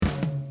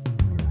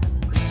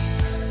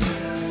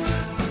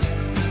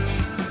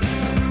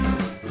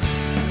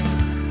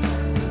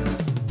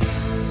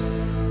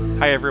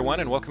Hi, everyone,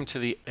 and welcome to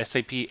the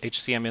SAP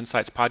HCM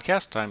Insights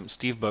podcast. I'm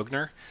Steve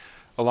Bogner,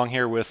 along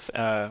here with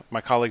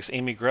my colleagues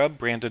Amy Grubb,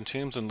 Brandon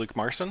Toombs, and Luke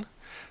Marson.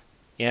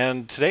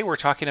 And today we're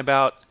talking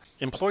about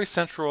Employee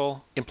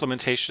Central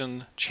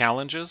implementation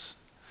challenges,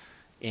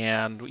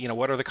 and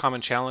what are the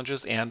common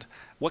challenges, and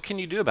what can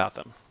you do about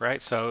them,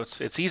 right? So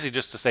it's easy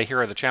just to say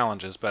here are the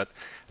challenges, but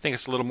I think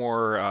it's a little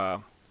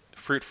more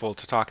fruitful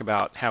to talk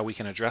about how we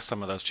can address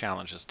some of those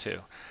challenges too,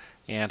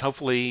 and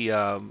hopefully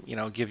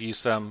give you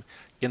some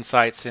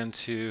insights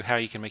into how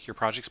you can make your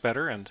projects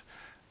better and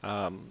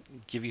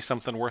give you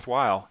something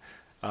worthwhile.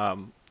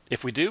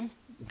 If we do,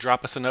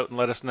 drop us a note and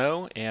let us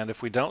know, and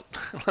if we don't,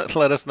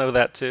 let us know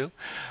that too.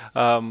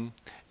 You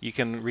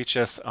can reach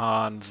us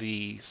on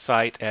the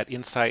site at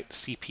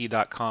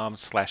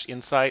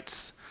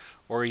insightcp.com/insights,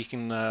 or you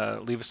can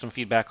leave us some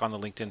feedback on the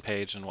LinkedIn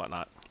page and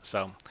whatnot.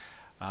 So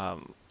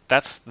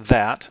that's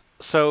that.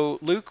 So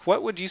Luke,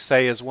 what would you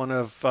say is one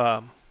of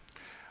the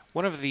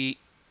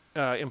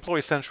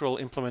Employee Central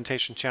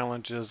implementation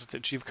challenges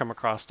that you've come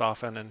across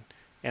often,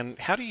 and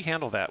how do you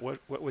handle that? What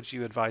would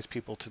you advise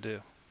people to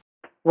do?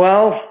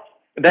 Well,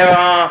 there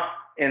are,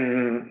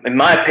 in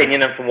my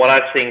opinion, and from what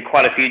I've seen,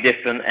 quite a few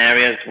different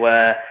areas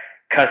where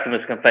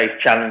customers can face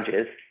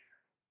challenges.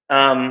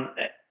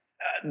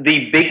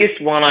 The biggest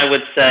one I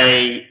would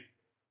say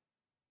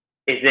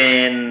is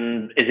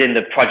in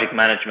the project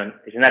management,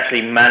 is in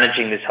actually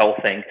managing this whole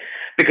thing,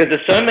 because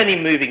there's so many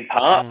moving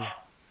parts.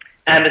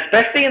 And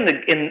especially in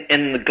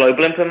the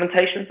global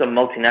implementations or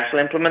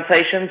multinational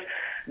implementations,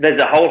 there's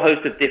a whole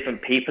host of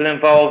different people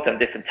involved and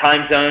different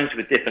time zones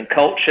with different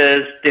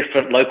cultures,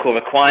 different local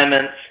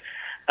requirements.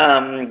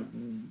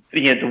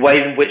 The way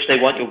in which they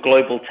want your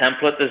global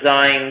template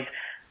designed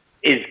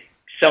is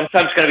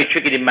sometimes going to be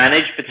tricky to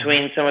manage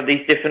between some of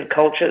these different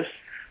cultures.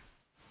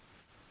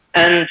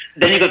 And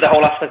then you've got the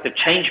whole aspect of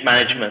change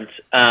management,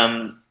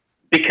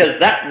 because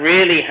that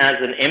really has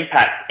an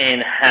impact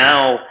in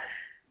how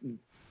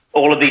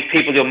all of these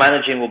people you're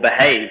managing will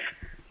behave.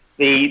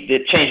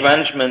 The change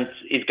management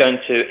is going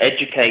to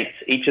educate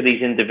each of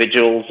these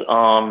individuals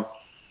on,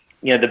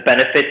 the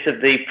benefits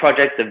of the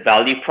project, the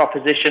value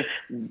proposition,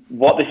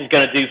 what this is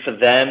going to do for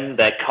them,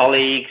 their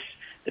colleagues,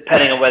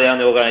 depending on where they are in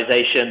the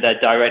organization, their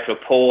direct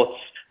reports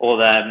or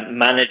their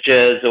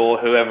managers or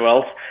whoever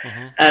else.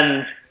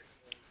 And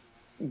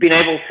being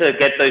able to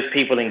get those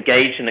people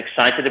engaged and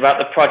excited about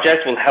the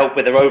project will help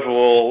with their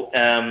overall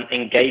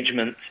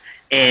engagement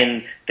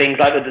in things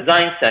like the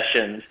design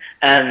sessions,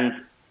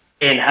 and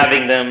in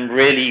having them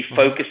really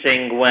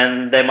focusing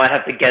when they might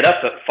have to get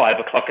up at 5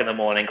 o'clock in the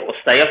morning or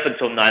stay up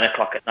until 9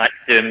 o'clock at night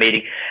to do a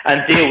meeting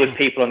and deal with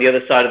people on the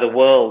other side of the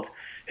world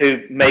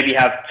who maybe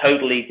have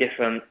totally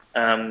different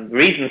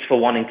reasons for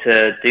wanting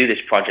to do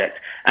this project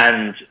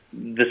and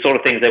the sort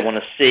of things they want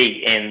to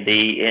see in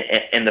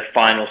the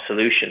final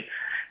solution.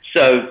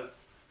 So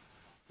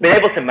being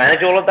able to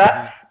manage all of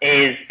that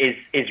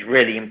is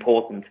really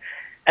important.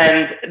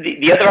 And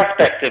the other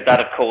aspect of that,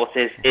 of course,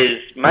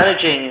 is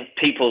managing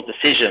people's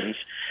decisions.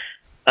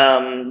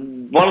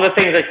 One of the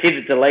things I see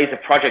that delays a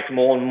project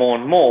more and more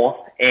and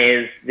more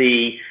is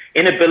the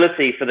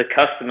inability for the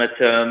customer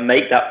to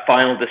make that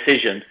final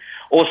decision,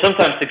 or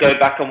sometimes to go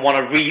back and want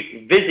to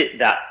revisit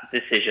that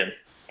decision.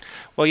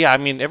 Well, yeah, I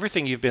mean,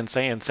 everything you've been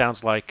saying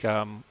sounds like,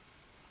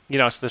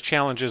 it's the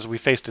challenges we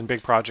faced in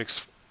big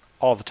projects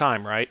all the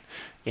time, right?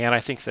 And I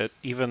think that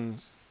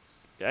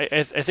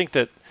I think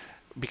that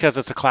because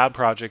it's a cloud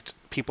project,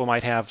 people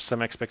might have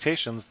some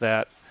expectations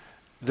that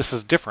this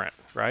is different,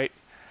 right?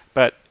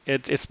 But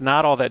it's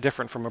not all that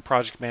different from a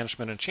project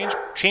management and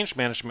change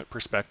management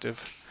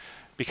perspective,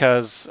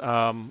 because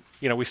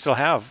we still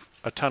have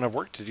a ton of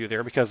work to do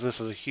there because this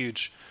is a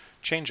huge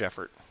change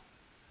effort.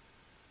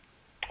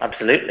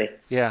 Absolutely.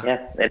 Yeah.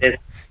 Yeah, it is.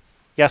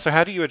 Yeah. So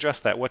how do you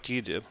address that? What do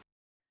you do?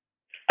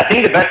 I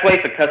think the best way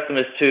for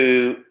customers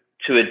to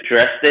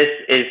address this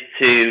is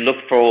to look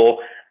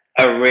for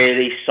a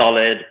really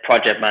solid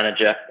project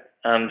manager,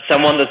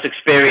 someone that's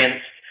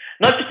experienced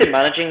not just in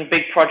managing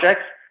big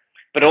projects,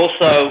 but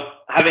also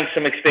having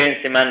some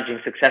experience in managing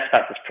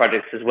SuccessFactors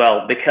projects as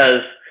well.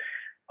 Because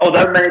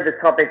although many of the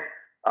topics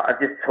I've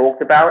just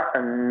talked about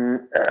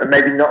and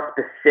maybe not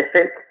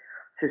specific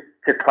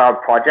to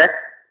cloud projects,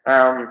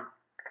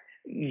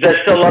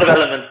 there's still a lot of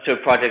elements to a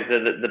project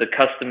that a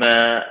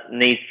customer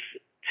needs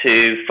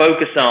to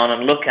focus on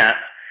and look at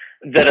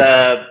that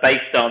are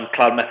based on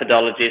cloud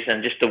methodologies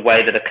and just the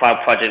way that a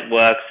cloud project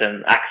works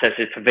and access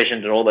is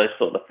provisioned and all those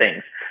sort of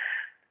things.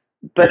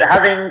 But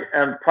having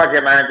a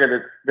project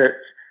manager that's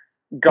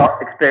got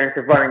experience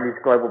of running these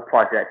global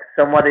projects,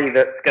 somebody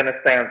that's going to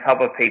stay on top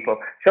of people,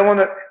 someone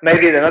that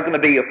maybe they're not going to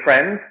be your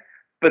friend,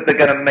 but they're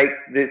going to make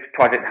this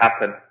project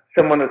happen,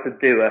 someone that's a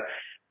doer.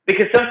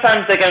 Because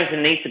sometimes they're going to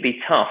need to be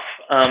tough.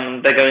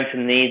 They're going to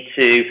need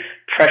to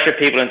pressure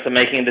people into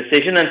making a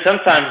decision, and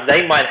sometimes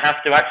they might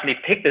have to actually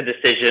pick the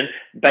decision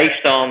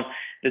based on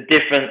the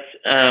different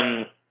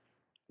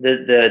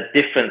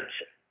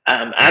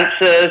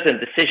answers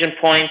and decision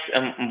points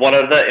and what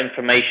other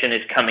information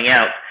is coming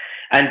out,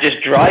 and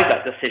just drive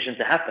that decision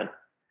to happen.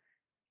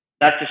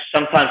 that's just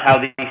sometimes how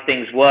these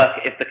things work.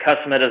 If the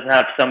customer doesn't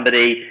have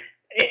somebody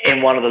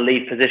in one of the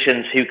lead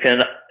positions who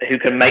can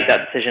make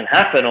that decision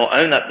happen or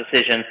own that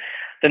decision,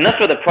 then that's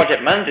where the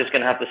project manager is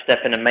going to have to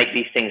step in and make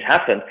these things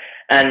happen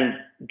and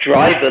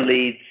drive the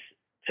leads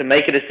to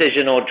make a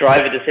decision or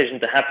drive a decision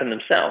to happen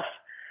themselves.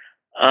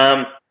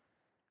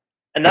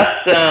 And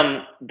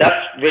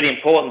that's really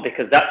important,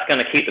 because that's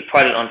going to keep the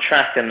project on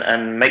track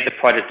and make the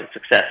project a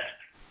success.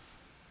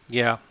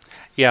 Yeah,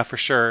 for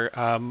sure.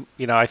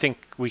 I think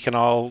we can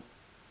all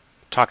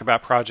talk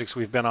about projects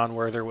we've been on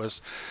where there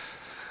was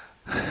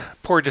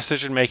poor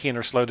decision making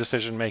or slow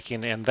decision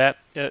making, and that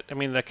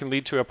can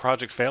lead to a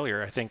project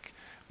failure. I think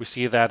we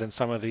see that in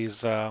some of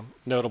these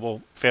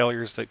notable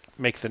failures that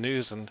make the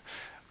news. And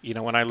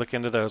when I look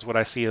into those, what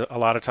I see a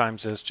lot of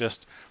times is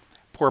just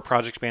poor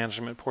project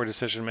management, poor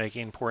decision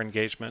making, poor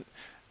engagement,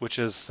 which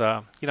is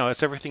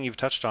it's everything you've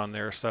touched on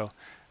there. So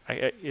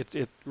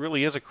it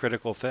really is a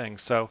critical thing.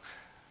 So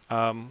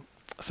then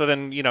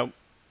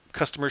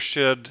customers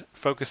should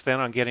focus then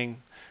on getting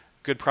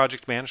good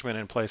project management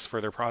in place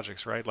for their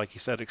projects, right? Like you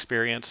said,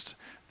 experienced,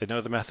 they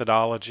know the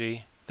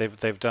methodology,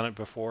 they've done it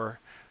before.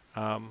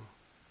 I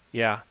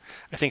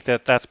think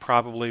that's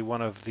probably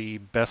one of the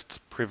best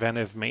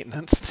preventive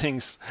maintenance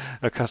things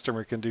a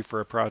customer can do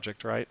for a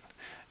project, right?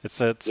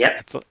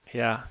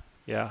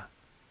 Yeah.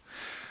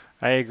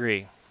 I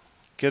agree.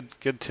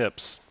 Good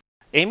tips.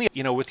 Amy,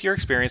 with your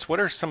experience, what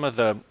are some of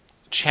the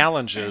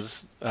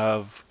challenges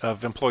of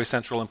Employee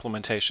Central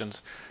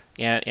implementations,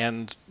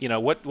 and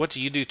what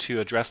do you do to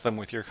address them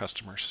with your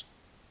customers?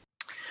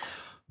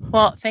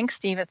 Well, thanks,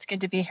 Steve. It's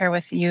good to be here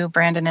with you,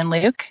 Brandon and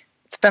Luke.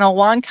 It's been a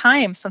long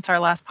time since our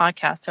last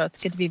podcast, so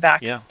it's good to be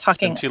back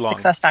talking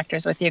success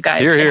factors with you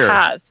guys. Here.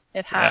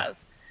 It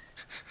has.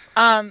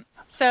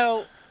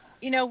 So,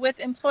 with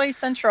Employee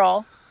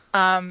Central,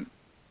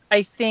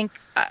 I think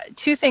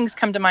two things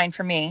come to mind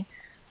for me.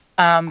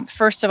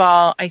 First of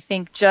all, I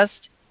think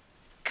just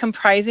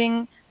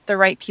comprising the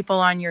right people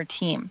on your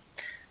team.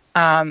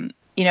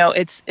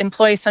 It's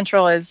Employee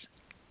Central is,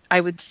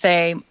 I would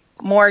say,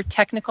 more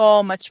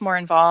technical, much more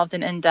involved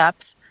and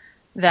in-depth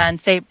than,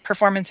 say,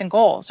 performance and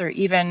goals or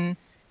even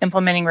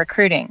implementing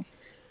recruiting.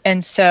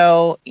 And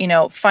so,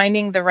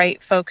 finding the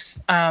right folks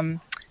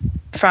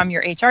from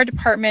your HR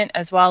department,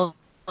 as well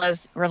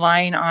as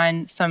relying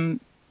on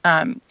some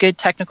good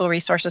technical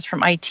resources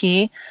from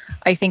IT,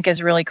 I think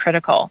is really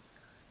critical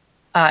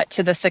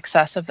to the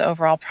success of the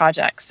overall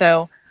project.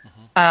 So,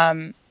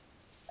 I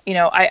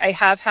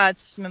have had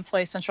some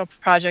Employee Central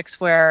projects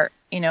where,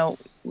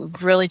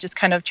 we've really just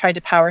kind of tried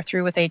to power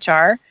through with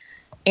HR,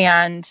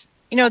 and,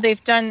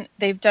 they've done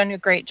a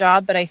great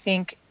job. But I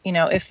think,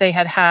 if they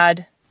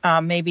had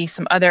maybe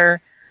some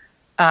other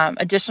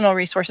additional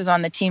resources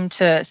on the team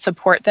to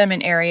support them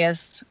in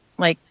areas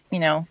like,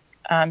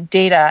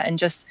 data and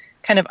just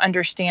kind of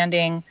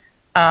understanding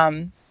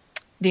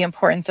the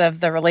importance of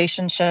the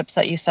relationships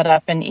that you set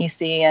up in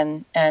EC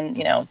and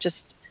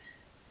just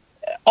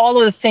all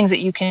of the things that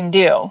you can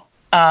do.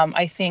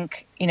 I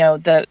think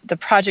the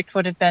project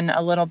would have been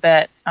a little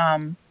bit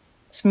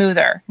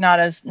smoother, not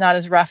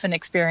as rough an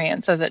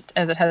experience as it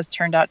has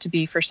turned out to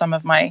be for some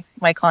of my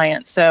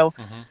clients. So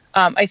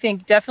I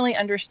think definitely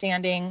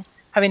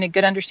having a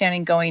good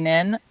understanding going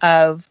in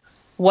of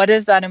what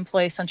is that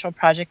Employee Central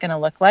project going to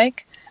look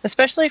like,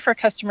 especially for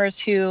customers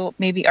who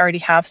maybe already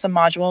have some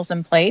modules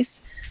in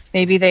place.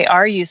 Maybe they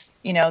are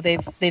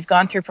they've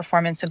gone through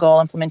performance and goal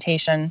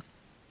implementation,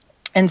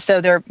 and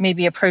so they're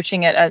maybe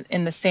approaching it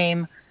in the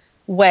same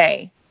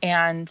way.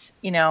 And,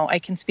 I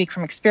can speak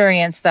from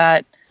experience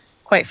that,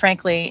 quite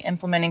frankly,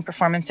 implementing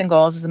performance and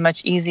goals is a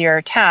much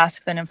easier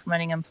task than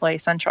implementing Employee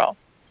Central.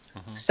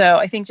 So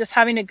I think just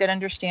having a good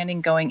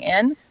understanding going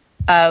in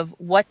of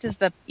what does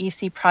the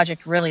EC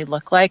project really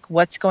look like,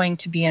 what's going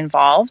to be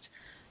involved,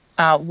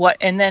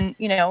 and then,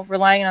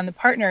 relying on the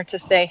partner to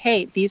say,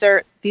 hey, these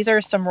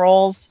are some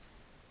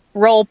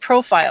role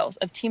profiles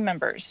of team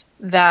members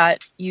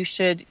that you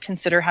should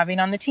consider having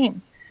on the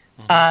team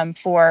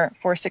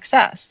for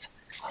success.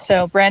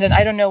 So, Brandon,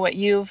 I don't know what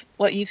you've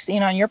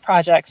seen on your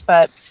projects,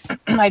 but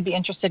I'd be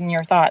interested in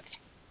your thoughts.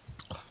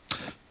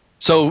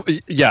 So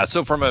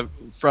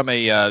from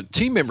a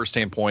team member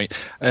standpoint,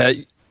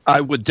 I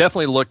would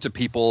definitely look to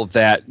people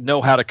that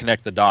know how to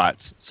connect the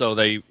dots. So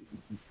they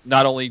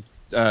not only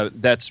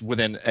that's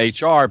within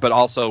HR, but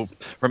also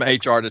from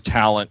HR to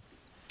talent,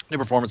 the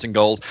performance and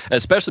goals,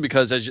 especially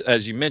because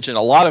as you mentioned,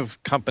 a lot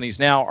of companies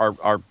now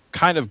are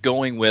kind of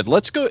going with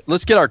let's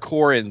get our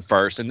core in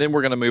first, and then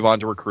we're going to move on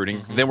to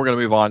recruiting, and then we're going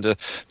to move on to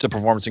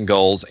performance and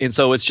goals. And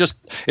so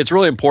it's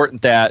really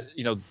important that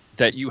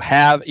that you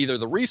have either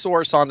the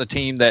resource on the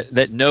team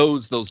that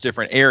knows those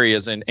different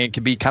areas and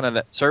can be kind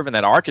of serving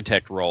that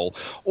architect role,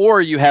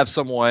 or you have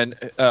someone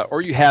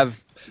or you have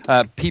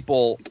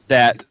people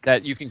that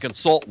you can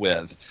consult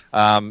with.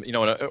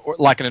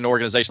 Like in an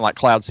organization like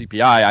Cloud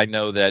CPI, I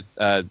know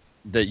that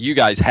you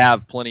guys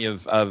have plenty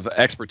of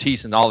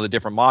expertise in all of the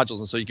different modules,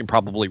 and so you can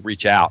probably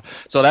reach out.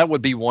 So that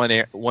would be one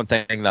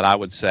thing that I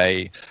would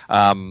say.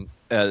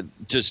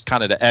 just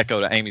kind of to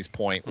echo to Amy's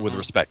point with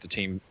respect to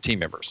team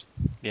members.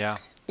 Yeah.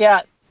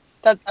 Yeah,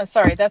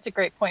 sorry, that's a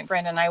great point,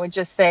 Brandon. I would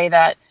just say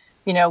that,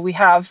 we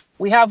have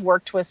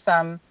worked with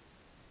some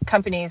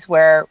companies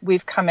where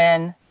we've come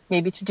in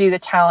maybe to do the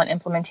talent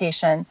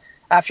implementation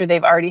after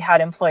they've already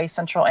had Employee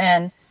Central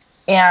in,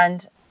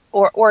 and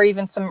or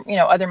even some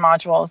other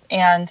modules,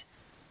 and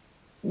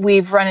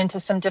we've run into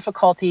some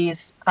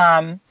difficulties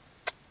in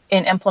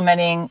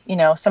implementing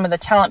some of the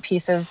talent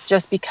pieces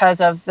just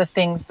because of the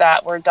things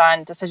that were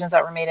done, decisions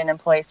that were made in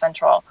Employee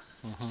Central.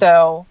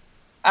 So,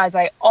 as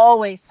I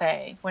always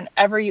say,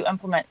 whenever you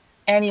implement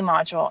any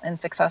module in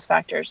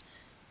SuccessFactors,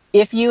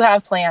 if you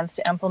have plans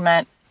to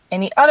implement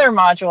any other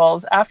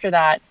modules after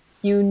that,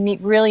 you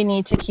really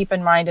need to keep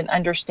in mind and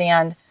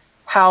understand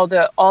how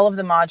all of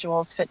the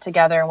modules fit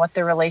together and what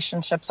the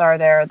relationships are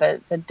there,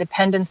 the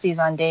dependencies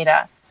on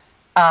data,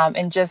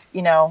 and just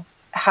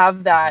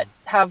have that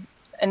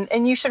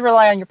and you should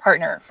rely on your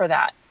partner for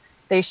that.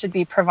 They should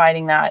be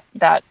providing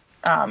that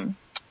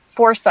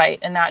foresight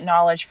and that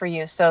knowledge for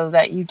you so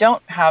that you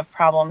don't have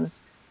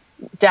problems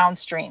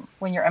downstream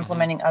when you're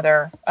implementing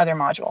other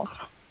modules.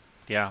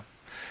 Yeah.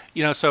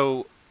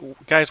 So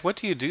guys, what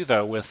do you do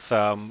though with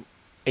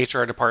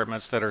HR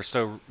departments that are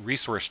so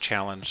resource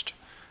challenged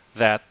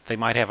that they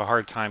might have a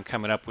hard time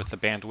coming up with the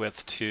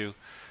bandwidth to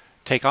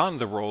take on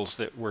the roles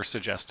that we're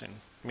suggesting?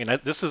 I mean,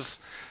 this has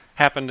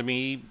happened to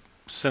me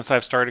since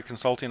I've started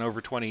consulting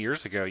over 20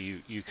 years ago.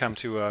 You come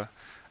to a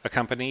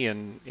company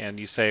and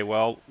you say,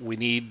 well, we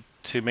need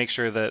to make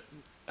sure that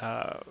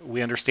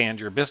we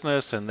understand your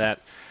business and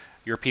that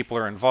your people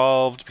are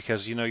involved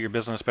because you know your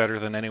business better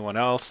than anyone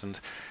else, and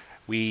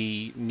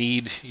we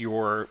need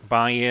your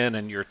buy-in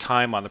and your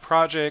time on the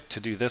project to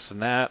do this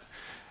and that.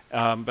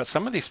 But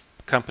some of these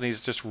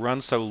companies just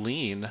run so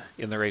lean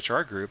in their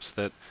HR groups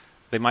that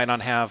they might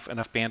not have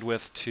enough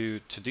bandwidth to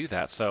do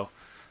that. So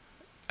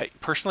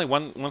personally,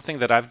 one thing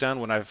that I've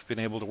done when I've been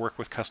able to work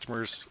with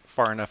customers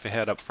far enough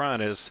ahead up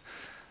front is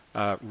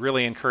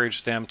really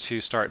encourage them to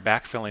start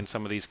backfilling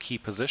some of these key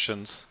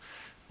positions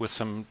with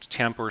some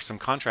temp or some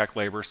contract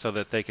labor so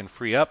that they can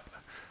free up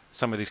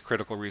some of these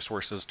critical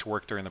resources to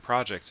work during the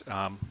project.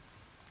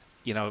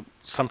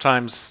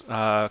 Sometimes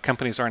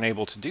companies aren't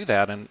able to do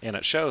that, and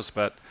it shows,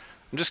 but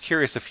I'm just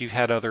curious if you've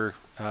had other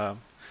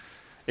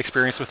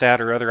experience with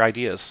that or other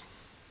ideas.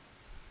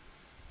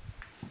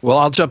 Well,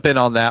 I'll jump in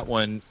on that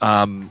one,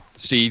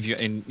 Steve.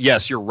 And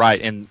yes, you're right.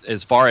 And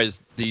as far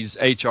as these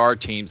HR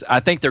teams, I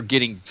think they're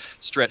getting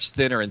stretched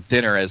thinner and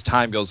thinner as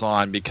time goes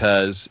on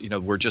because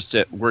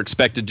we're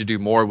expected to do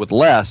more with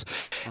less.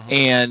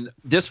 And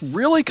this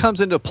really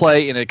comes into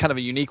play in a kind of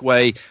a unique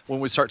way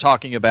when we start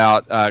talking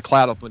about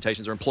cloud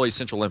implementations or Employee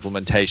Central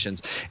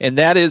implementations. And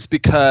that is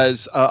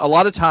because a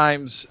lot of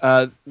times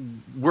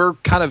we're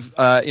kind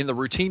of in the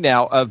routine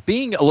now of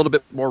being a little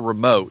bit more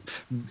remote.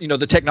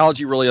 The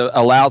technology really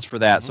allows for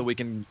that, so we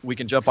can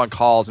jump on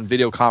calls and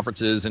video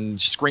conferences and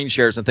screen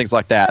shares and things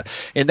like that.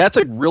 And that's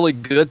a really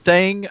good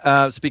thing,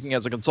 speaking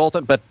as a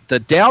consultant. But the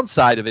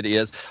downside of it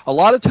is a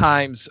lot of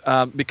times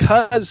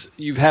because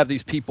you have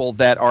these people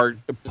that are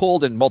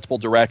pulled in multiple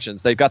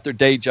directions. They've got their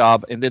day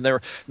job, and then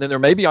they're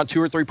maybe on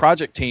 2 or 3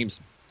 project teams.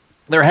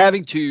 They're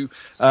having to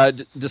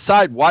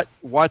decide what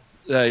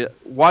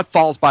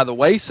falls by the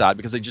wayside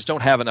because they just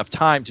don't have enough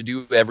time to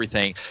do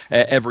everything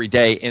every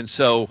day. And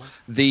so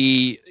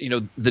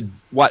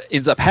what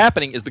ends up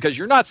happening is because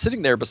you're not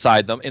sitting there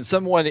beside them and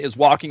someone is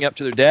walking up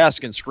to their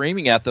desk and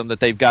screaming at them that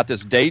they've got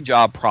this day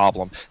job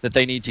problem that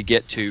they need to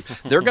get to,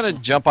 they're going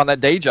to jump on that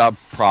day job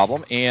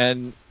problem,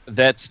 and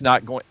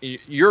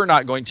you're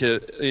not going to,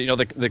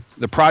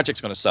 the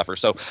project's going to suffer.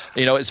 So,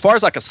 as far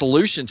as like a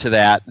solution to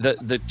that,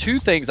 the 2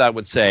 things I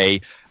would say,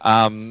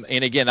 and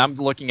again, I'm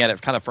looking at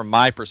it kind of from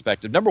my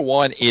perspective. Number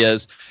one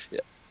is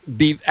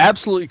be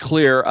absolutely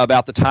clear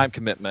about the time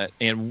commitment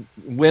and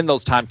when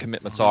those time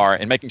commitments are,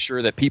 and making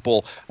sure that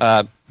people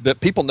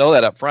know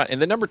that up front. And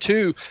then number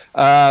 2,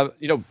 and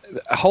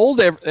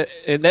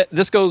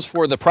this goes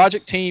for the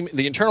project team,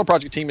 the internal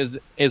project team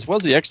as well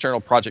as the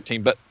external project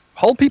team, but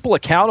hold people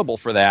accountable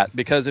for that,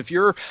 because if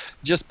you're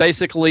just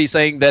basically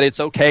saying that it's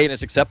okay and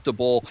it's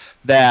acceptable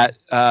that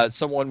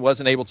someone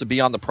wasn't able to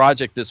be on the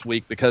project this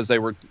week because they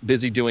were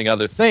busy doing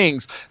other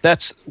things,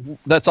 that's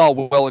all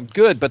well and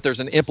good, but there's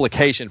an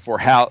implication for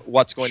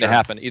what's going to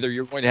happen. Either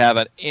you're going to have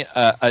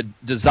a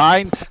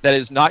design that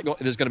is going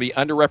to be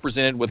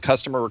underrepresented with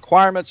customer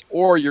requirements,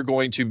 or you're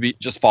going to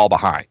just fall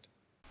behind.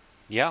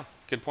 Yeah,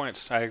 good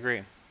points. I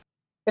agree.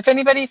 If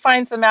anybody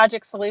finds the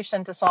magic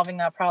solution to solving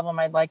that problem,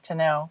 I'd like to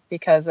know,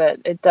 because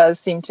it does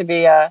seem to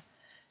be a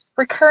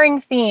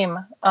recurring theme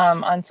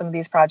on some of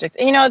these projects.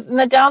 And, and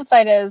the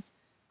downside is,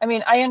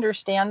 I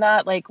understand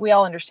that, like we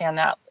all understand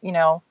that,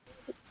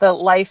 the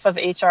life of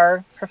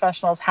HR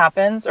professionals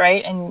happens,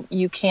 right? And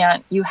you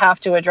have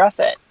to address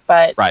it.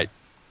 But right.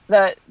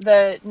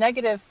 The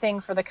negative thing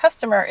for the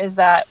customer is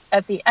that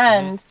at the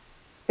end,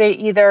 they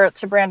either,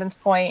 to Brandon's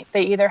point,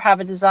 they either have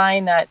a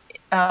design that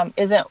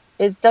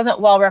doesn't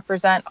well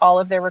represent all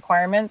of their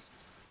requirements,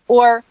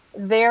 or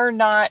they're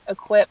not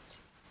equipped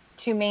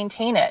to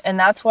maintain it. And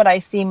that's what I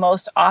see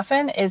most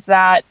often, is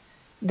that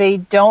they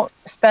don't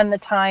spend the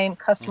time,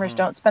 customers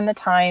don't spend the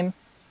time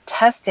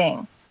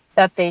testing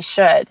that they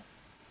should.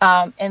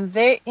 And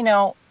they,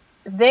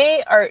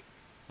 they are,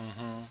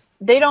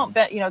 they don't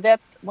bet,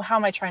 how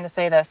am I trying to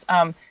say this?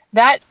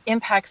 That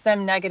impacts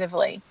them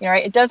negatively,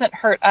 right? It doesn't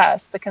hurt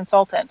us, the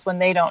consultants, when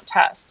they don't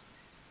test.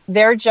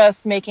 They're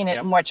just making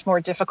it much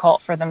more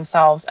difficult for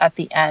themselves at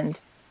the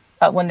end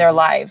when they're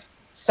live.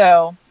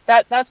 So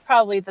that's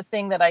probably the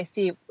thing that I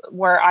see,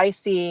 where I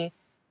see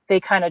they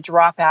kind of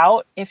drop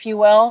out, if you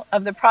will,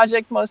 of the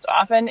project most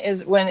often,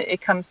 is when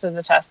it comes to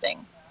the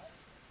testing.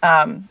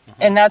 And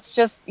that's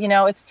just,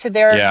 it's to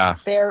their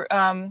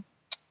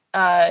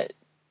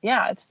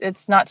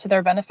it's not to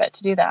their benefit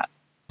to do that.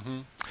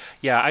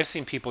 Yeah, I've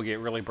seen people get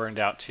really burned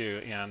out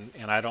too, and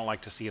I don't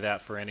like to see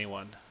that for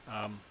anyone.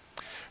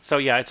 So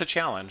yeah, it's a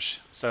challenge.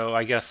 So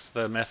I guess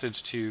the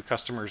message to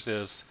customers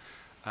is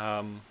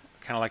kind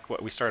of like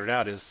what we started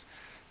out, is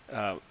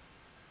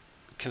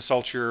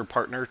consult your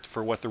partner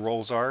for what the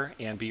roles are,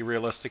 and be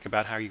realistic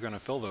about how you're going to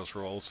fill those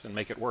roles and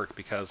make it work,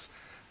 because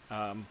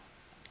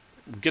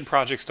good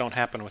projects don't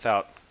happen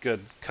without good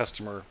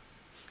customer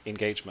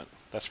engagement.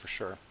 That's for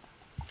sure.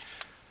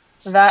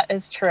 That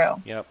is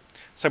true. Yep.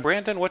 So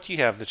Brandon, what do you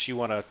have that you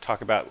want to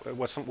talk about?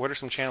 What are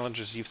some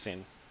challenges you've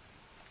seen?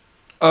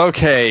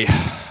 Okay.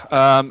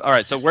 All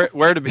right. So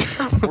where to begin?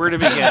 Where to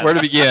begin? Where to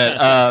begin?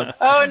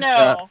 Oh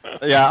no.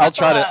 Yeah,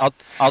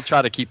 I'll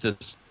try to keep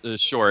this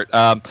short.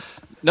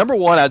 Number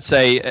one, I'd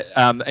say,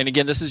 and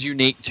again, this is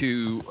unique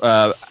to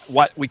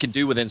what we can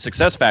do within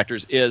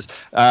SuccessFactors, is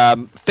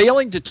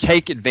failing to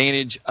take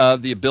advantage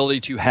of the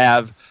ability to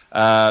have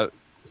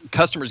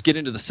customers get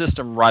into the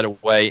system right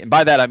away. And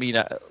by that, I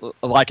mean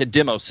like a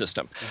demo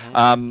system.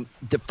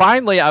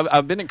 Finally,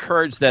 I've been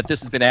encouraged that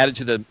this has been added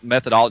to the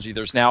methodology.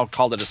 There's now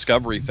called a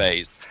discovery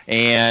phase.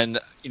 And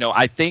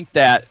I think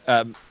that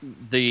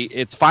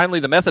it's finally,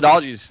 the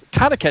methodology is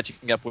kind of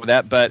catching up with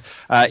that. But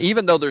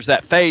even though there's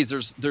that phase,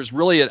 there's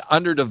really an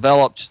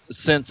underdeveloped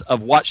sense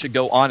of what should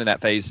go on in that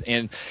phase.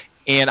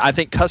 And I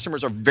think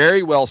customers are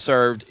very well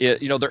served.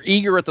 They're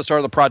eager at the start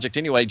of the project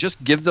anyway.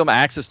 Just give them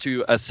access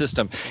to a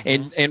system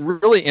and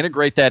really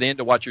integrate that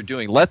into what you're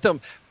doing. Let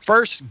them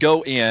first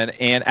go in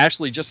and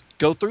actually just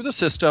go through the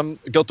system,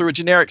 go through a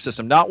generic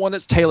system, not one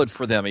that's tailored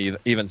for them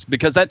even,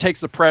 because that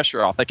takes the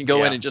pressure off. They can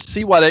go in and just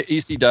see what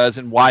EC does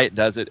and why it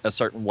does it a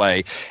certain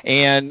way.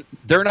 And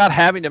they're not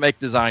having to make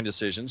design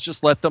decisions.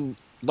 Just let them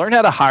learn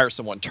how to hire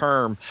someone,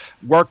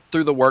 work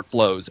through the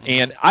workflows.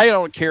 And I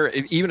don't care,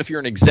 even if you're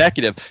an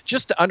executive,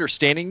 just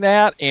understanding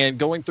that and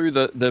going through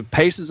the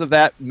paces of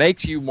that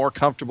makes you more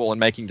comfortable in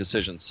making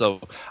decisions. So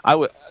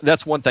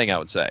that's one thing I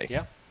would say.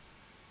 Yeah.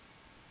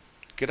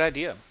 Good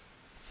idea.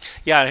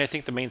 Yeah, I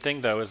think the main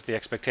thing, though, is the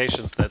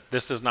expectations that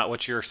this is not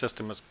what your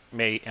system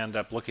may end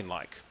up looking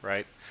like,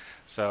 right?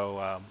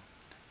 So,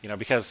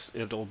 because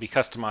it'll be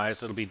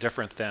customized, it'll be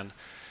different than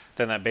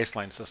that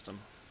baseline system.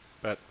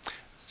 But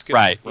it's good.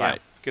 Right.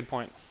 Good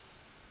point.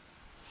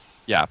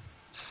 Yeah.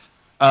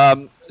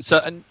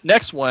 So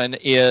next one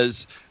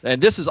is,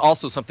 and this is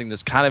also something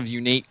that's kind of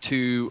unique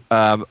to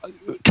cloud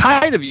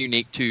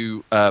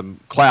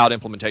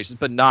implementations,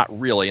 but not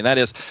really, and that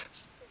is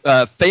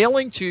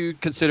failing to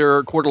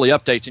consider quarterly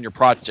updates in your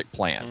project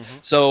plan.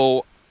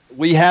 So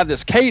we have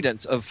this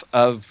cadence of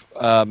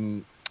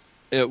within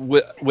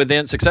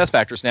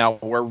SuccessFactors now,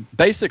 where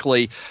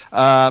basically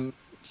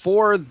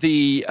for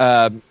the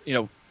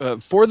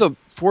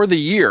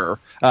year,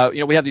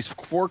 we have these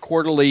 4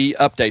 quarterly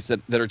updates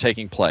that are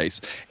taking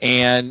place,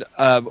 and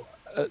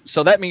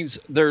so that means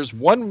there's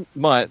 1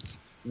 month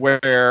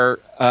where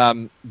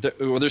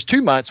there's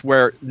 2 months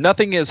where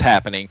nothing is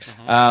happening,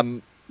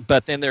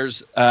 but then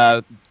there's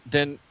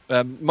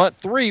month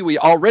 3 we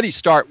already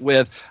start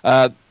with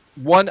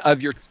one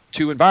of your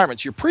 2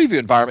 environments, your preview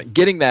environment,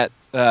 getting that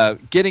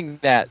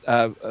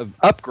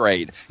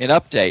upgrade and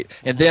update,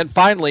 and then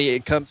finally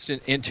it comes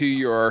into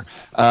your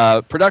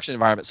production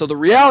environment. So the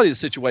reality of the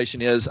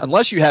situation is,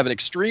 unless you have an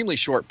extremely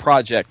short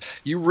project,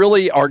 you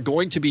really are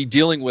going to be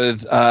dealing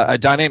with a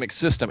dynamic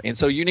system, and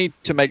so you need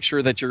to make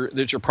sure that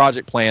your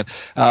project plan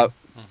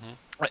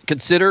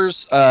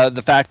considers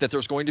the fact that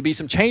there's going to be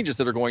some changes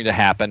that are going to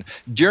happen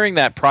during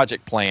that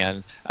project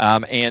plan,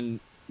 and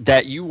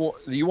that you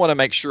want to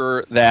make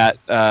sure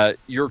that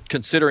you're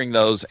considering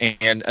those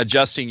and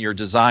adjusting your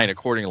design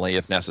accordingly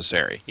if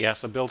necessary. Yeah,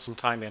 so build some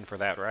time in for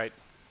that, right?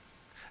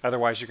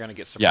 Otherwise, you're going to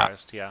get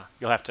surprised. Yeah,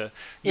 you'll have to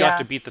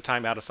beat the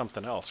time out of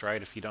something else,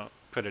 right? If you don't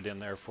put it in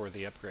there for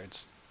the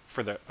upgrades,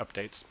 for the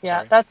updates.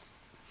 Yeah,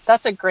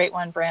 that's a great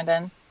one,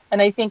 Brandon.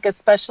 And I think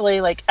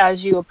especially like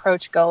as you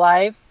approach go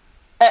live,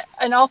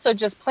 and also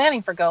just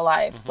planning for go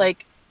live,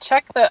 like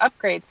check the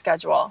upgrade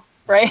schedule.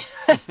 Right?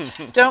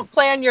 Don't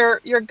plan your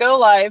go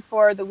live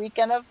for the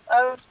weekend of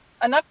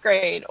an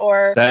upgrade,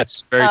 or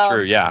that's very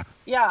true. Yeah.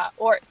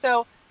 Or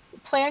so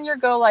plan your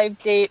go live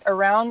date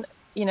around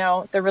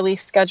the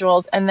release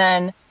schedules, and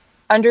then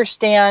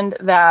understand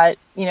that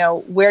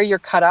where your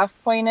cutoff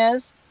point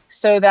is,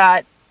 so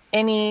that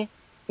any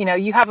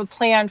you have a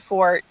plan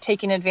for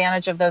taking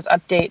advantage of those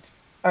updates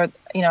or,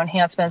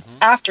 enhancements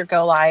after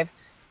go live,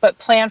 but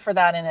plan for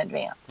that in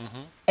advance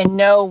and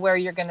know where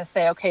you're going to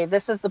say, okay,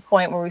 this is the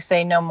point where we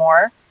say no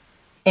more,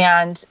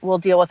 and we'll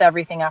deal with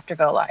everything after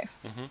go live.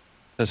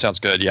 That sounds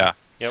good. Yeah.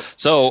 Yep.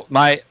 So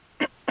my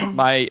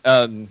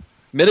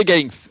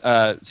mitigating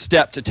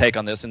step to take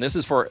on this, and this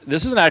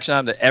is an action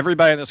item that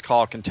everybody on this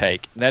call can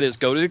take, and that is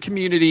go to the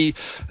community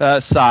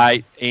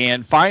site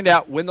and find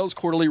out when those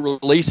quarterly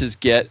releases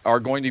are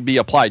going to be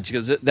applied,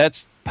 because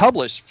that's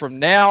published from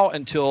now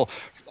until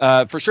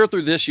for sure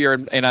through this year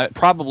and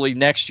probably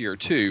next year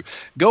too.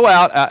 Go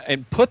out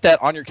and put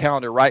that on your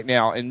calendar right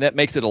now, and that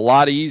makes it a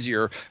lot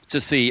easier to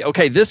see.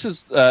 Okay, this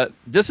is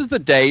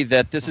the day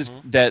that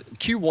that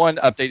Q1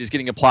 update is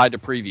getting applied to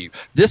preview.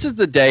 This is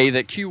the day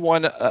that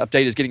Q1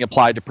 update is getting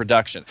applied to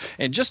production.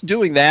 And just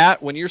doing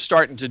that, when you're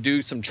starting to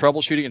do some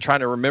troubleshooting and trying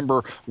to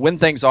remember when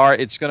things are,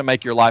 it's going to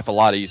make your life a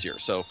lot easier.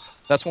 So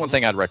that's one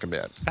thing I'd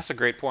recommend. That's a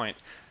great point.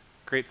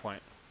 Great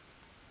point.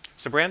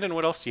 So Brandon,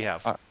 what else do you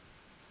have?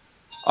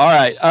 All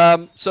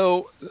right.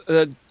 So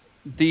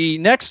the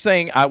next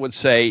thing I would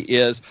say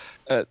is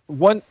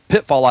one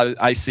pitfall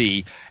I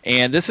see,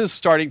 and this is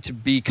starting to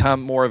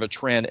become more of a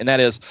trend, and that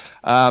is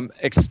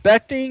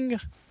expecting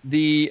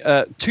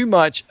too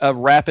much of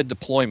rapid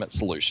deployment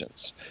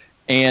solutions.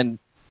 And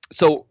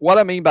so what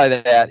I mean by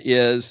that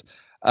is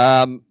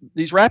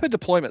these rapid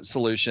deployment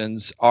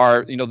solutions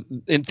are,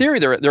 in theory,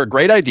 they're a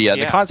great idea.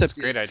 Yeah, the concept is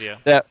a great idea.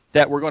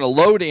 that we're going to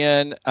load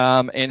in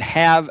and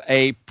have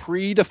a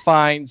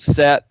predefined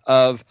set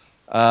of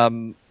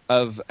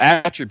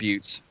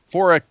attributes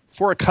for a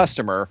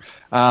customer,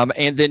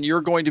 and then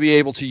you're going to be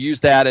able to use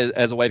that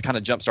as a way to kind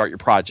of jumpstart your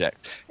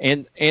project.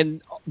 And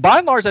by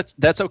and large,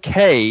 that's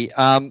okay.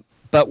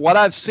 But what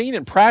I've seen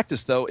in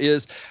practice, though,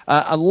 is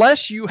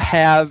unless you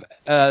have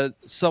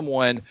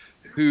someone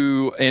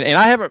who, and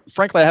I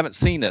haven't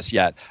seen this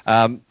yet,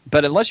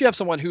 but unless you have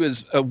someone who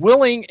is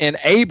willing and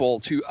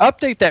able to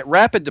update that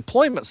rapid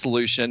deployment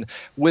solution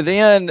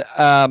within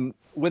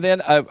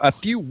a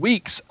few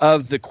weeks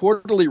of the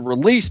quarterly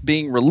release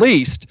being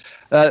released,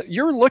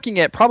 you're looking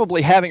at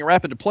probably having a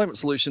rapid deployment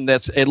solution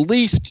that's at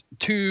least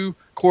 2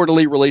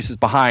 quarterly releases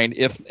behind,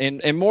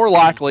 and more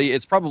likely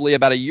it's probably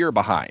about a year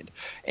behind.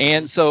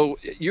 And so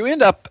you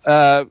end up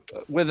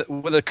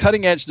with a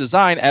cutting edge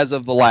design as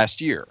of the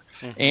last year.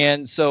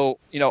 And so,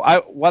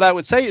 what I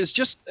would say is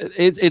just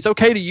it's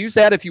okay to use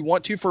that if you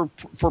want to for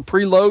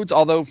preloads.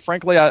 Although,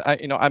 frankly,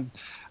 I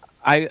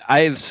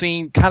have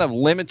seen kind of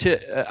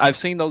limited. I've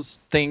seen those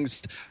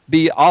things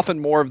be often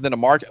more of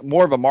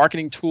a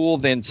marketing tool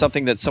than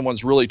something that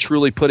someone's really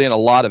truly put in a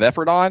lot of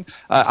effort on.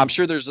 I'm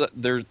sure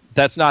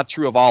that's not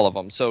true of all of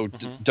them. So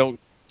don't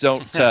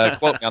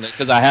quote me on it,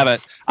 because I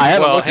haven't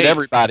looked at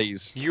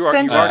everybody's. You are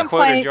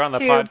quoted. You're on the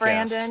podcast.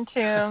 Brandon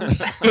Toombs.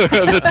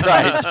 That's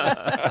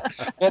right.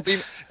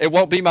 It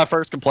won't be my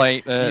first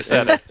complaint, you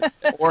said it.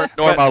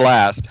 nor my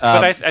last.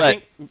 But I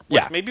think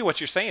maybe what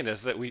you're saying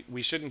is that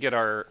we shouldn't get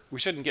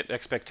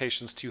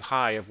expectations too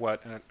high of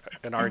what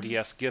an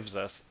RDS gives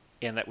us,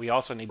 and that we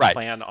also need to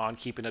plan on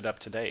keeping it up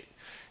to date.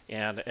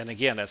 And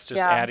again, it's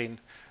just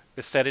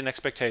setting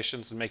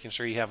expectations and making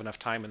sure you have enough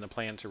time in the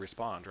plan to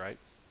respond, right?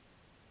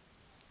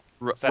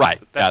 Right.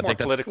 That's more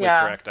politically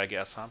correct, I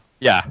guess, huh?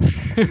 Yeah,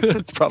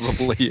 it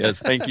probably is.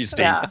 Thank you,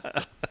 Steve.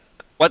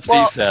 What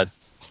Steve said.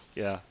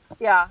 Yeah.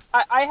 Yeah.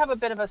 I have a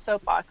bit of a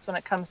soapbox when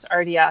it comes to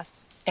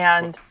RDS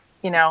and,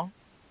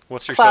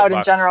 what's your cloud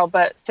soapbox? in general,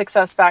 but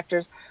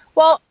SuccessFactors.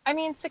 Well,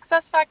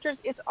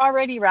 SuccessFactors, it's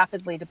already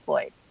rapidly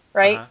deployed,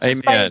 right?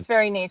 Just by its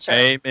very nature.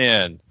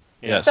 Amen.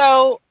 Yes.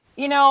 So,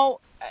 you don't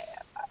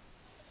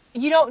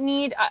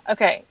need,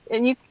 okay,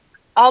 and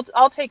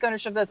I'll take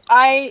ownership of this.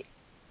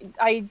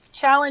 I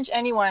challenge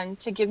anyone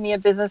to give me a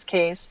business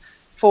case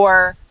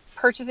for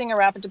purchasing a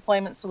rapid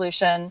deployment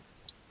solution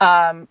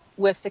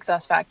with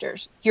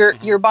SuccessFactors.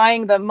 You're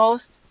buying the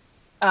most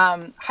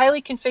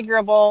highly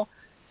configurable,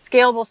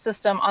 scalable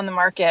system on the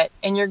market,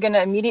 and you're going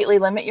to immediately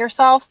limit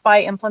yourself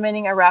by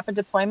implementing a rapid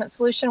deployment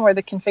solution where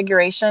the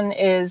configuration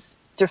is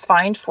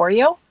defined for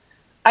you.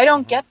 I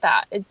don't get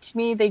that. To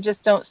me, they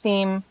just don't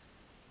seem.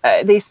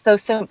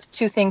 Those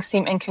two things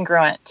seem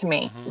incongruent to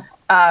me.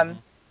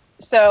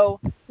 So,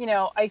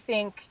 I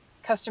think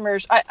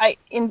customers,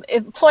 in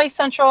Employee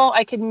Central,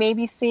 I could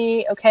maybe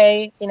see,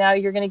 okay,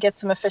 you're going to get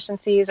some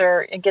efficiencies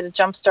or get a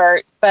jump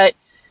start. But,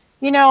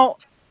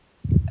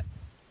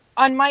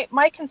 on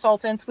my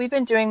consultants, we've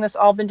been doing this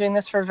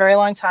for a very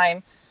long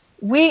time.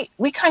 We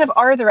kind of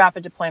are the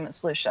rapid deployment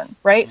solution,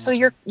 right? So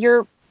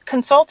your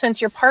consultants,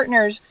 your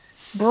partners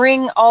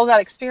bring all that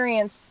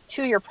experience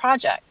to your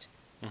project.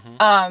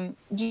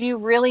 Do you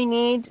really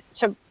need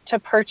to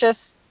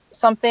purchase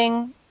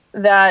something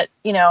that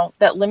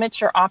that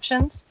limits your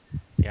options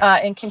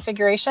in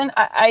configuration?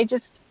 I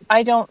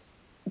don't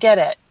get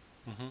it.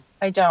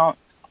 I don't.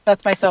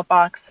 That's my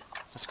soapbox.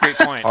 That's a great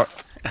point.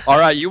 All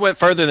right, you went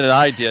further than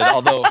I did.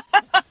 Although,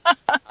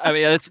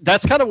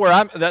 that's kind of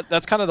where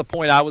that's kind of the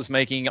point I was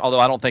making. Although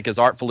I don't think as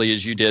artfully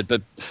as you did.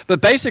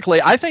 But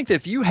basically, I think that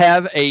if you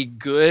have a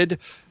good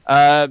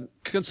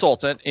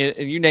consultant,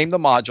 and you name the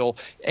module,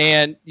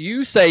 and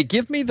you say,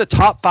 give me the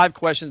top 5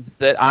 questions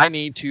that I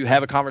need to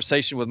have a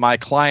conversation with my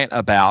client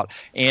about,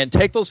 and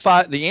take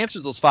the answers to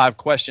those 5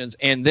 questions,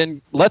 and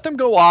then let them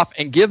go off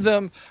and give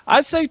them,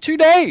 I'd say, 2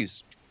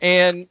 days,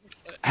 and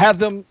have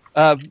them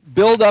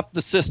build up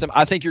the system.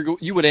 I think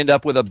you would end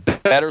up with a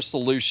better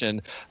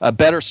solution, a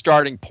better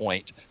starting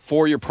point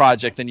for your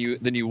project than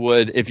you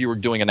would if you were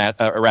doing a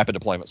rapid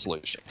deployment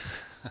solution.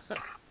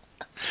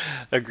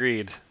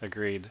 Agreed.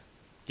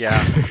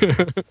 Yeah.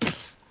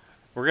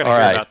 We're going to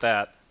hear about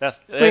that.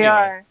 We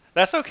are.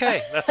 That's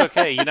okay.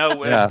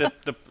 Yeah.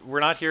 We're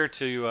not here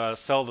to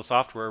sell the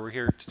software. We're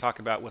here to talk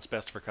about what's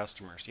best for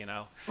customers,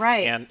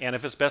 Right. And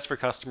if it's best for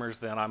customers,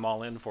 then I'm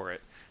all in for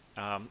it.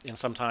 And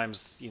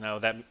sometimes,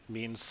 that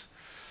means,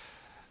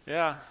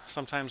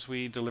 sometimes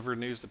we deliver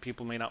news that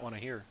people may not want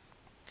to hear.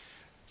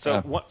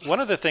 So one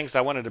of the things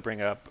I wanted to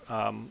bring up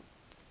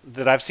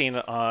that I've seen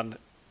on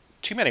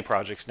too many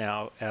projects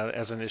now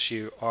as an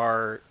issue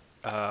are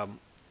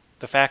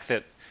the fact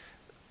that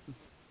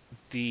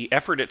the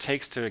effort it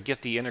takes to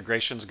get the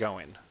integrations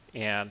going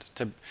and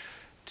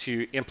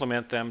to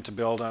implement them, to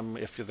build them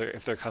if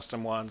they're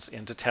custom ones,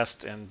 and to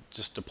test and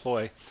just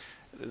deploy.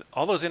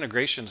 All those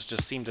integrations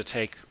just seem to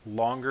take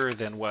longer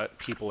than what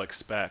people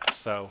expect.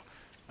 So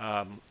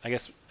I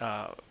guess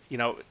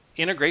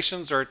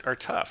integrations are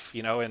tough,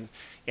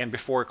 and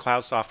before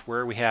cloud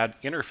software we had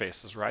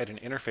interfaces, right?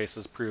 And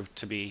interfaces proved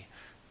to be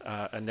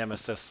a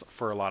nemesis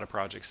for a lot of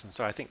projects. And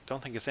so I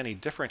don't think it's any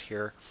different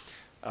here.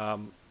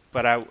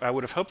 But I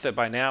would have hoped that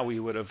by now we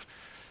would have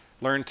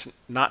learned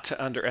not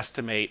to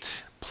underestimate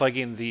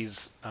plugging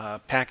these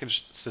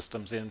packaged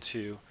systems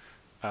into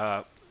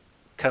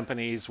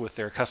companies with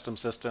their custom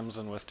systems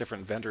and with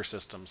different vendor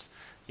systems.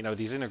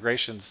 These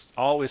integrations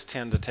always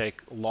tend to take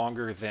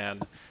longer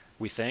than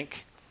we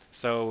think.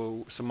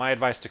 So my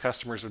advice to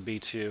customers would be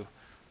to,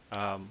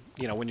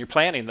 when you're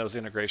planning those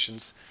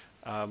integrations,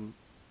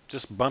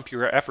 just bump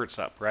your efforts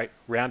up, right?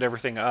 Round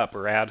everything up,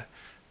 or add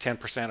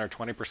 10% or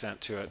 20%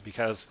 to it,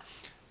 because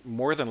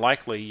more than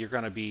likely you're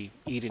going to be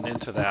eating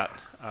into that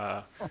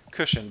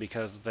cushion,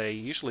 because they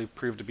usually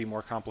prove to be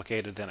more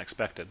complicated than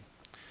expected.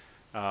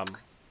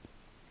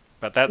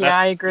 But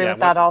I agree with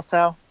that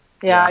also.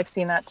 Yeah, I've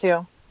seen that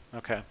too.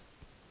 Okay.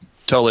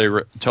 Totally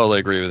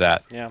agree with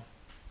that. Yeah.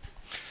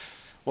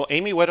 Well,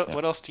 Amy,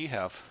 what else do you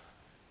have?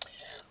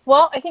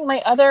 Well, I think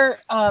my other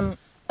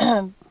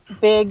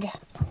big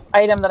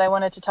item that I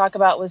wanted to talk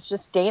about was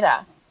just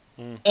data.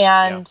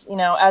 And,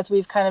 as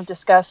we've kind of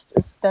discussed,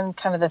 it's been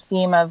kind of the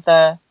theme of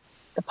the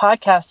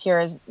podcast here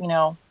is,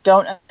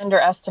 don't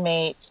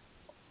underestimate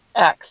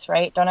X,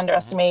 right? Don't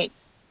underestimate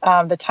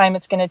the time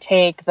it's going to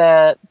take,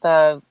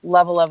 the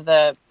level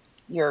of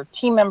your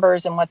team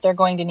members and what they're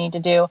going to need to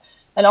do.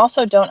 And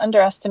also don't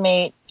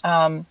underestimate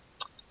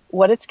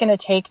what it's going to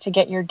take to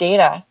get your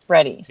data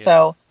ready. Yeah.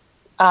 So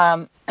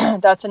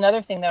that's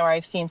another thing that where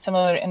I've seen some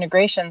of the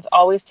integrations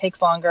always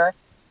takes longer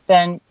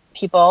than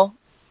people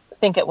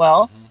think it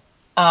will.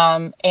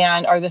 And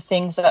are the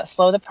things that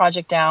slow the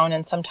project down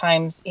and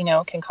sometimes,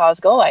 can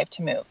cause go live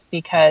to move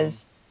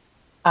because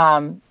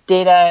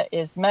data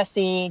is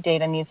messy,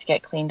 data needs to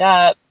get cleaned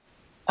up.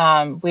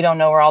 We don't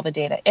know where all the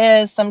data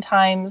is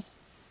sometimes.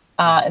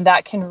 And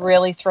that can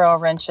really throw a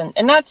wrench in.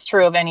 And that's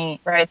true of any,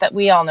 right? That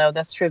we all know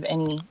that's true of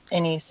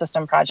any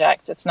system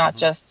project. It's not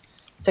just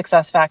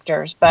success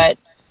factors, but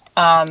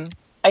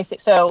I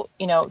think so,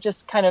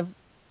 just kind of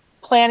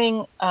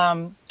planning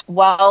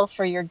well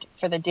for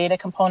the data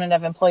component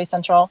of Employee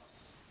Central.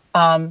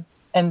 And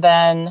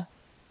then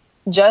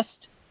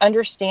just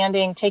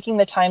taking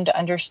the time to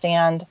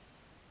understand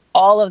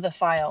all of the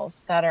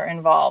files that are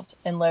involved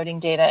in loading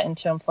data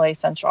into Employee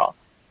Central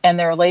and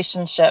the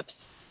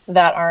relationships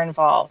that are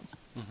involved.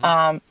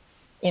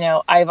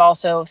 I've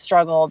also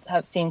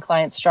have seen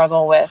clients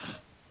struggle with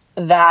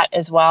that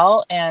as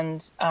well.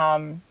 And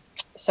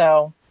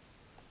so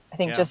I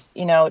think just,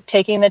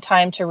 taking the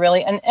time to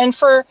really, and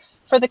for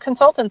the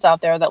consultants out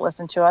there that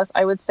listen to us,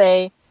 I would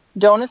say,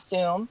 don't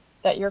assume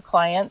that your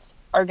clients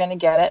are going to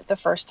get it the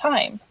first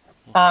time.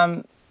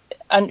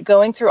 And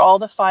going through all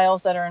the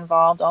files that are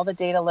involved, all the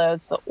data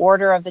loads, the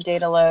order of the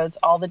data loads,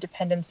 all the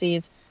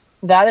dependencies,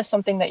 that is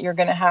something that you're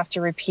going to have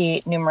to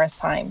repeat numerous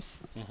times.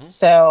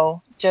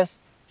 So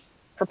just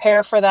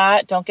prepare for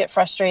that. Don't get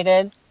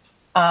frustrated.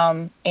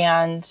 And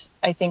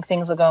I think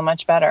things will go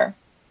much better.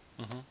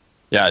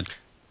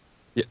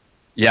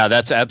 Yeah,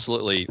 that's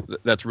really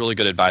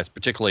good advice,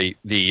 particularly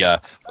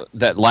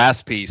that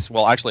last piece.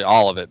 Well, actually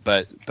all of it,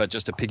 but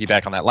just to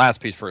piggyback on that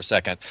last piece for a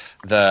second,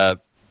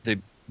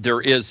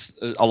 there is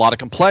a lot of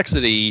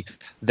complexity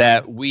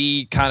that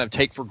we kind of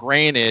take for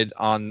granted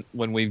on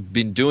when we've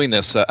been doing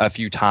this a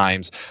few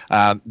times,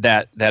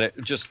 that it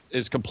just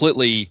is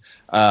completely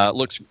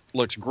looks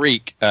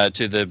Greek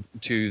to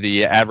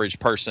the average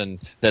person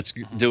that's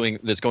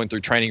going through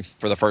training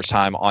for the first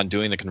time on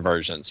doing the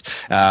conversions.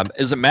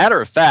 As a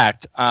matter of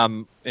fact,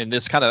 and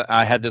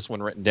I had this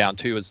one written down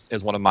too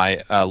as one of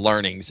my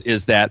learnings,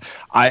 is that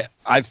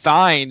I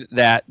find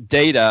that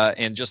data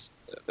and just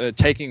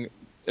taking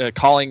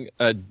calling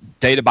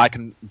data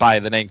by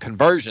the name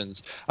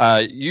conversions,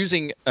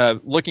 looking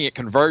at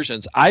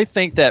conversions, I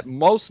think that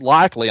most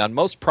likely on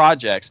most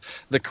projects,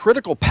 the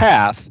critical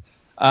path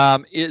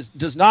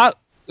is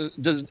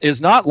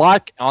not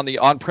like on the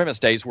on-premise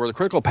days where the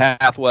critical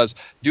path was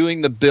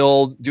doing the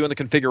build, doing the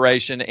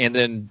configuration, and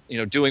then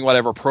doing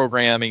whatever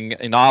programming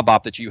in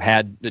ABAP that you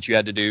had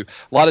to do.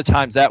 A lot of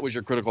times that was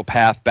your critical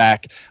path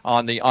back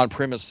on the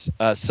on-premise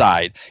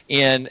side.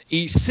 In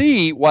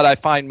EC, what I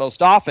find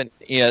most often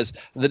is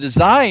the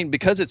design,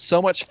 because it's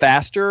so much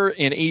faster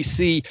in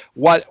EC.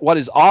 What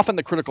is often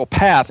the critical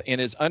path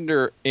and is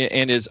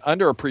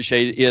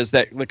underappreciated is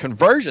that the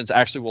conversions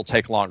actually will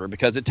take longer,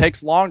 because it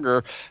takes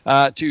longer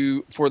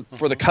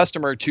for the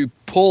customer to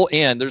pull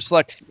in. There's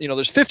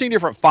 15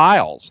 different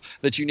files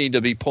that you need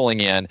to be pulling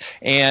in,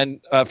 and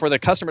for the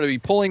customer to be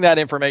pulling that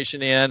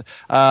information in,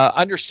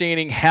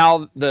 understanding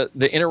how the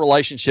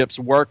interrelationships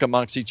work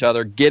amongst each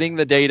other, getting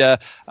the data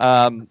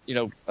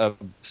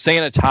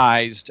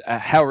sanitized,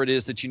 however it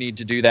is that you need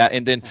to do that,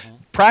 and then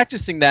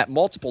practicing that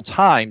multiple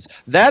times.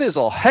 That is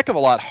a heck of a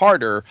lot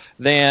harder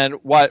than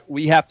what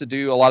we have to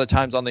do a lot of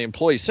times on the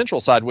Employee Central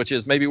side, which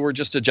is maybe we're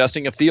just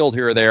adjusting a field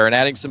here or there and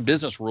adding some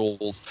business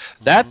rules.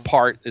 That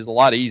part is a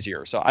lot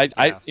easier. So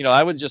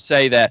I would just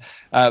say that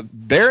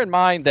bear in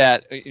mind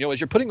that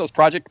as you're putting those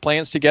project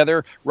plans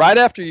together, right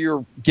after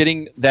you're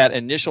getting that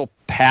initial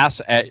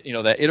pass at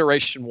that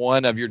iteration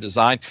 1 of your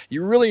design,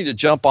 you really need to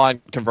jump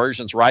on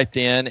conversions right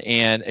then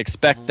and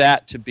expect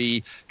that to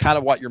be kind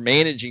of what you're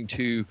managing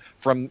to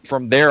from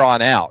there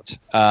on out,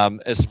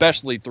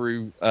 especially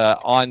through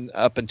on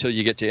up until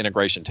you get to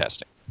integration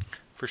testing.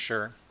 For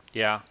sure.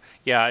 Yeah.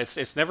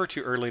 It's never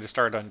too early to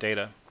start on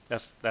data.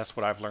 That's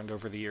what I've learned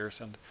over the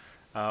years. And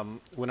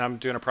when I'm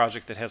doing a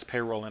project that has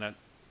payroll in it,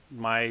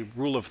 my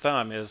rule of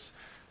thumb is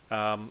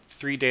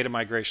 3 data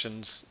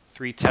migrations,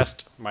 3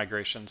 test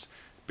migrations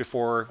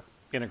before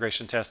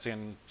integration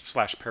testing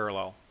 /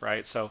 parallel,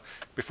 right? So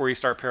before you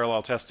start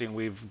parallel testing,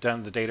 we've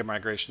done the data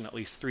migration at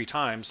least 3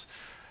 times,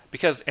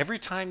 because every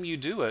time you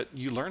do it,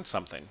 you learn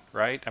something,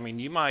 right? I mean,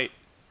 you might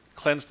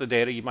cleanse the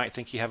data, you might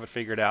think you have it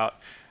figured out,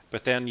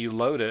 but then you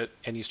load it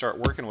and you start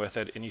working with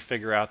it and you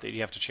figure out that you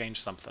have to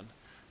change something.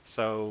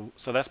 So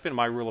that's been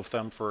my rule of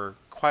thumb for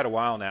quite a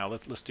while now.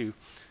 Let's do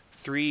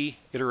 3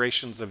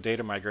 iterations of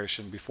data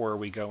migration before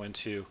we go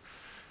into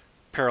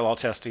parallel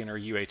testing or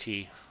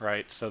UAT,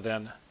 right? So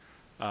then,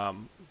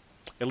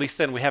 at least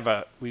then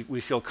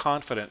we feel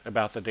confident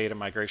about the data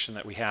migration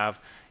that we have,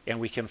 and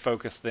we can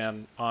focus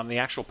then on the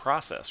actual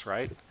process,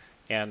 right?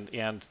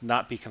 And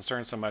not be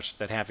concerned so much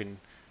that having,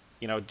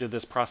 did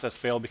this process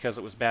fail because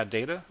it was bad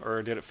data,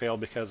 or did it fail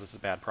because it's a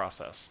bad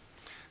process?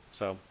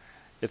 So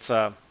it's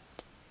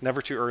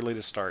never too early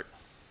to start.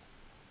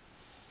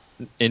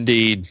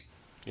 Indeed.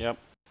 Yep.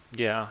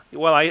 Yeah.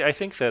 Well, I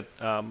think that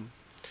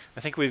I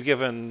think we've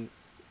given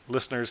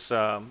listeners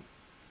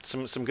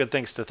some good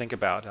things to think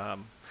about.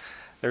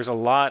 There's a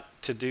lot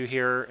to do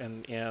here,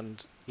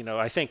 and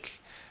I think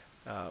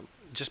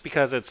just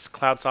because it's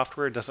cloud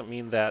software doesn't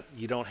mean that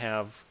you don't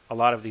have a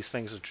lot of these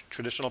things a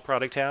traditional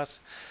product has.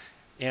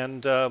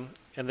 And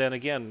then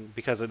again,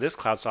 because it is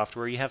cloud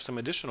software, you have some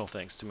additional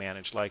things to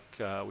manage, like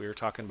we were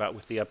talking about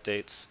with the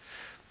updates,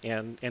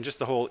 and just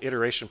the whole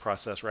iteration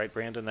process, right,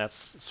 Brandon?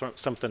 That's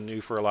something new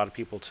for a lot of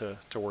people to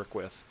work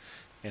with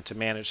and to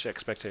manage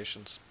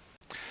expectations.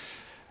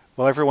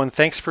 Well, everyone,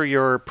 thanks for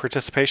your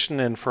participation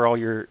and for all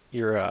your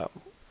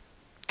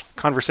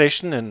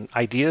conversation and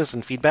ideas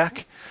and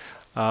feedback.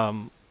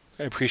 I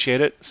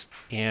appreciate it,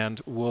 and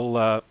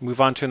we'll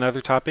move on to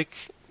another topic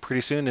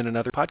pretty soon in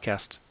another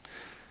podcast.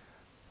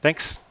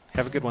 Thanks.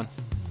 Have a good one.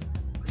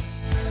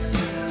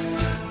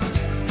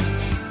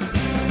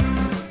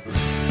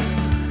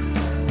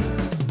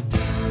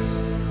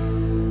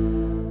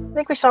 I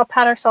think we should all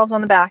pat ourselves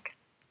on the back.